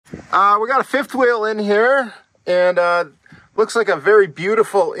We got a fifth wheel in here, and looks like a very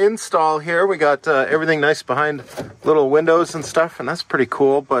beautiful install here. We got everything nice behind little windows and stuff, and that's pretty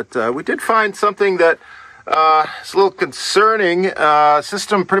cool. But we did find something that is a little concerning.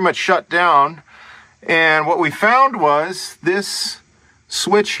 System pretty much shut down, and what we found was this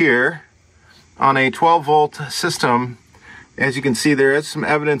switch here on a 12-volt system. As you can see, there is some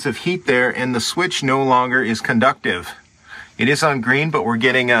evidence of heat there, and the switch no longer is conductive. It is on green, but we're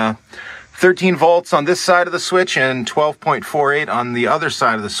getting 13 volts on this side of the switch and 12.48 on the other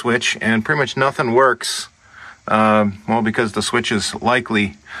side of the switch, and pretty much nothing works. Well, because the switch has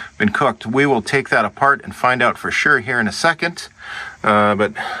likely been cooked. We will take that apart and find out for sure here in a second.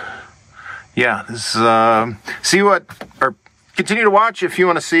 But yeah, this continue to watch if you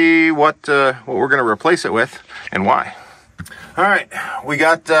want to see what we're going to replace it with and why. All right, we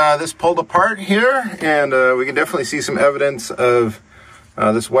got this pulled apart here, and we can definitely see some evidence of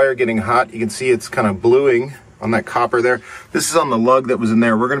this wire getting hot. You can see it's kind of bluing on that copper there. This is on the lug that was in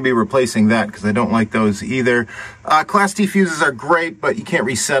there. We're going to be replacing that because I don't like those either. Class D fuses are great, but you can't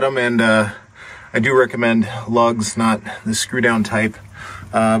reset them, and I do recommend lugs, not the screw down type.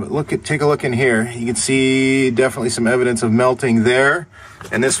 But take a look in here. You can see definitely some evidence of melting there,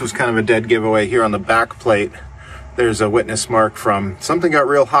 and this was kind of a dead giveaway here on the back plate. There's a witness mark from something got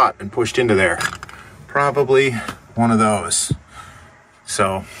real hot and pushed into there. Probably one of those.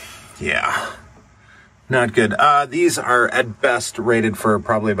 So, yeah, not good. These are at best rated for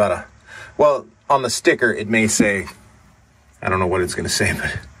probably about well, on the sticker it may say, I don't know what it's going to say,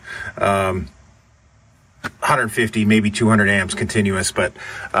 but 150, maybe 200 amps continuous. But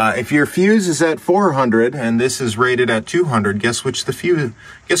if your fuse is at 400 and this is rated at 200, guess which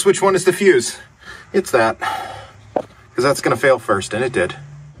one is the fuse? It's that. Because that's going to fail first, and it did.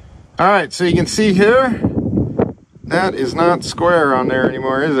 All right, so you can see here, that is not square on there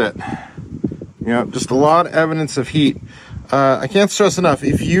anymore, is it? Yeah, just a lot of evidence of heat. I can't stress enough,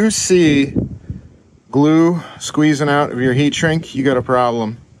 if you see glue squeezing out of your heat shrink, you got a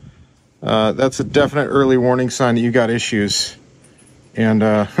problem. That's a definite early warning sign that you got issues. And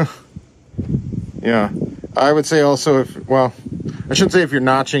yeah, I would say also well, I shouldn't say if you're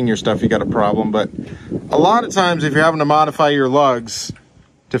notching your stuff, you got a problem, but a lot of times if you're having to modify your lugs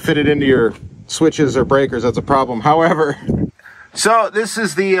to fit it into your switches or breakers, that's a problem. However, so this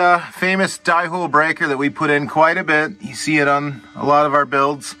is the famous die hole breaker that we put in quite a bit. You see it on a lot of our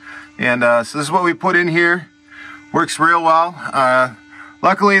builds. And so this is what we put in here. Works real well.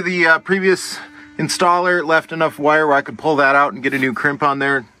 Luckily, the previous installer left enough wire where I could pull that out and get a new crimp on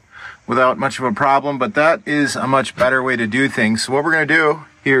there without much of a problem, but that is a much better way to do things. So what we're going to do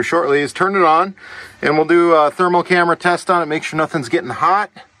here shortly is turn it on, and we'll do a thermal camera test on it, make sure nothing's getting hot.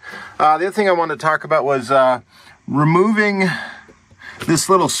 The other thing I wanted to talk about was removing this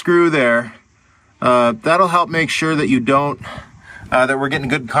little screw there. That'll help make sure that you don't, that we're getting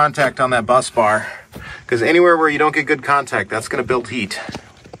good contact on that bus bar, because anywhere where you don't get good contact, that's going to build heat.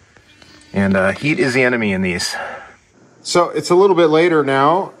 And heat is the enemy in these. So it's a little bit later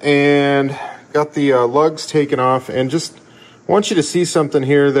now, and got the lugs taken off, and just want you to see something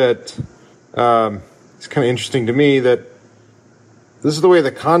here that is kind of interesting to me, that this is the way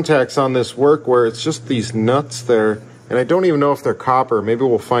the contacts on this work, where it's just these nuts there, and I don't even know if they're copper. Maybe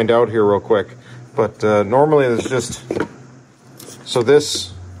we'll find out here real quick. But normally there's just, so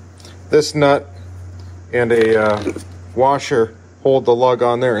this nut and a washer hold the lug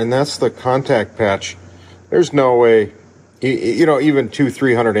on there, and that's the contact patch. There's no way, you know, even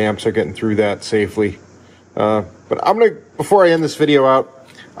 200-300 amps are getting through that safely. But I'm gonna, before I end this video out,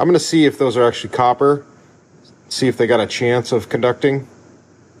 I'm gonna see if those are actually copper, see if they got a chance of conducting.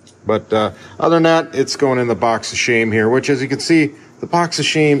 But other than that, it's going in the box of shame here, which, as you can see, the box of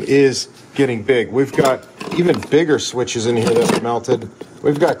shame is getting big. We've got even bigger switches in here that have melted.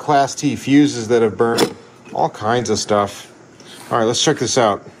 We've got Class T fuses that have burned, all kinds of stuff. All right, let's check this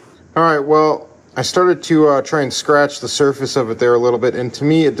out. All right, well, I started to try and scratch the surface of it there a little bit, and to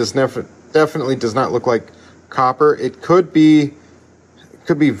me, it definitely does not look like copper. It could be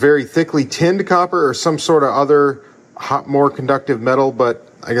very thickly tinned copper or some sort of other more conductive metal, but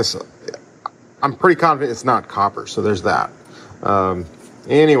I guess I'm pretty confident it's not copper, so there's that.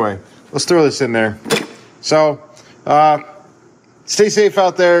 Anyway, let's throw this in there. So, stay safe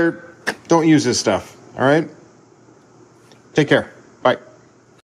out there. Don't use this stuff, all right? Take care.